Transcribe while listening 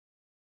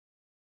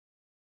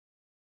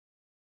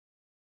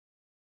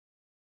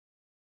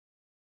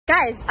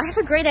Guys, I have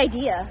a great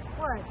idea.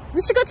 What? We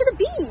should go to the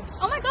beach.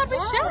 Oh my god, we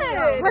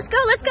should. Let's go.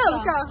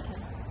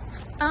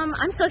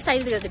 I'm so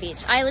excited to go to the beach.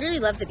 I literally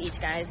love the beach,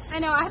 guys. I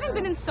know, I haven't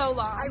been in so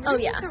long. I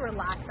really need to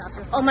relax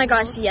after finals. Oh my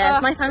gosh, yes.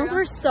 My finals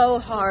were so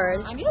hard.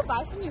 I need to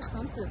buy some new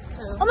swimsuits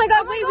too. Oh my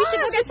god, wait, we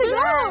should go get some.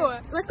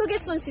 Yes. Let's go get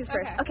swimsuits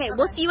first. Okay,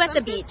 we'll see you at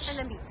the beach. And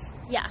then beach.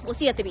 Yeah, we'll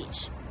see you at the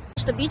beach.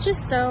 The beach is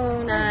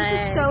so nice.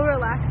 This is so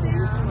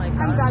relaxing. Oh my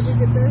gosh. I'm glad we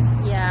did this.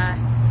 Yeah.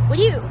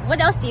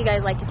 What else do you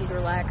guys like to do to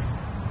relax?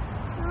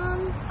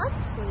 I'd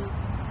sleep.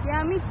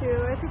 Yeah, me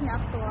too. I take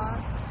naps a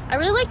lot. I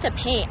really like to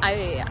paint.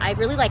 I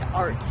really like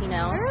art, you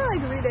know? I really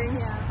like reading.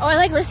 Yeah. Oh, I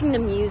like listening to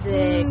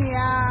music.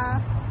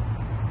 Yeah.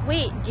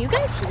 Wait, do you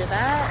guys hear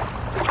that?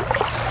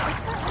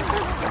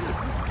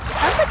 It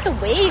sounds like the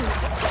waves.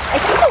 I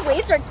think the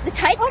waves are, the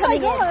tide's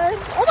coming in.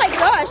 Oh my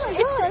gosh.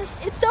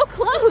 It's so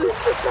close.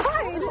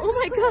 Oh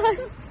my gosh.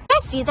 You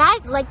guys see that?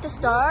 Like the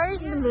stars,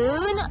 the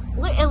moon?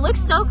 It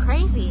looks so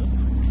crazy.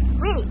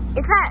 Wait,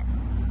 is that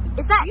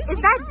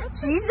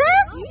Jesus?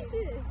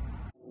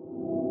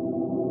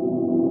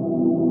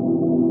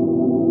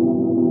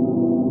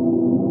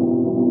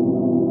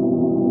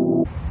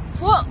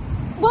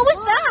 What was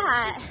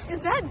that?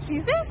 Is that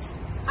Jesus?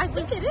 I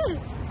think it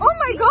is. Oh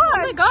my god.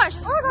 Oh my gosh.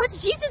 What's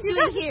Jesus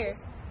doing here?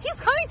 He's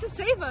coming to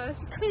save us.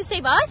 He's coming to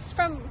save us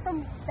from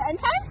the end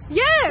times?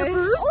 Yes.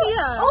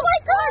 Parousia. Oh my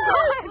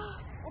god.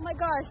 Oh my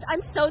gosh.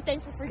 I'm so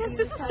thankful for Jesus.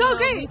 This is so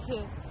great.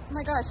 Oh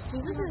my gosh.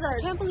 Jesus is our...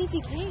 I can't believe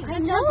he came. I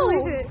I can't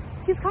believe it.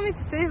 He's coming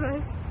to save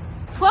us.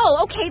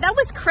 Whoa, okay, that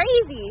was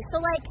crazy. So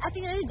like at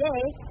the end of the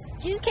day,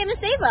 Jesus came to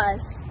save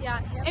us. Yeah.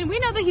 And we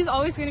know that he's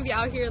always going to be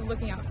out here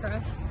looking out for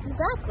us.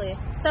 Exactly.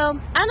 So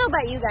I don't know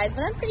about you guys,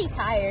 but I'm pretty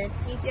tired.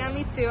 Yeah,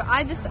 me too.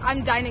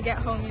 I'm dying to get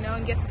home, you know,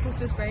 and get to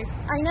Christmas break.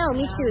 I know,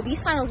 me too.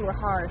 These finals were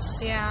harsh.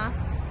 Yeah.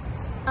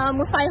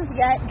 What finals you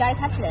guys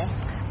have today?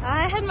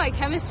 I had my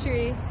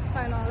chemistry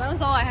final. That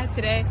was all I had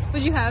today.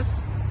 What'd you have?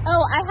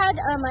 Oh, I had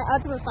my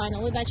algebra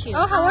final. What about you?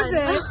 Oh, how was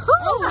it?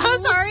 Oh,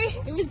 I'm sorry.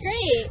 It was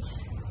great.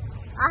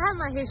 I had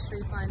my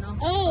history final.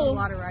 Oh. A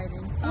lot of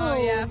writing. Oh,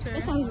 yeah. Sure.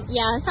 That sounds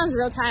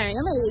real tiring.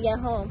 I'm ready to get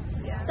home.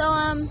 Yeah. So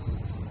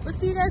We'll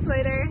see you guys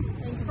later.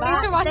 Thanks.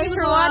 Thanks for watching. Thanks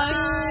for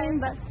watching.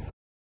 But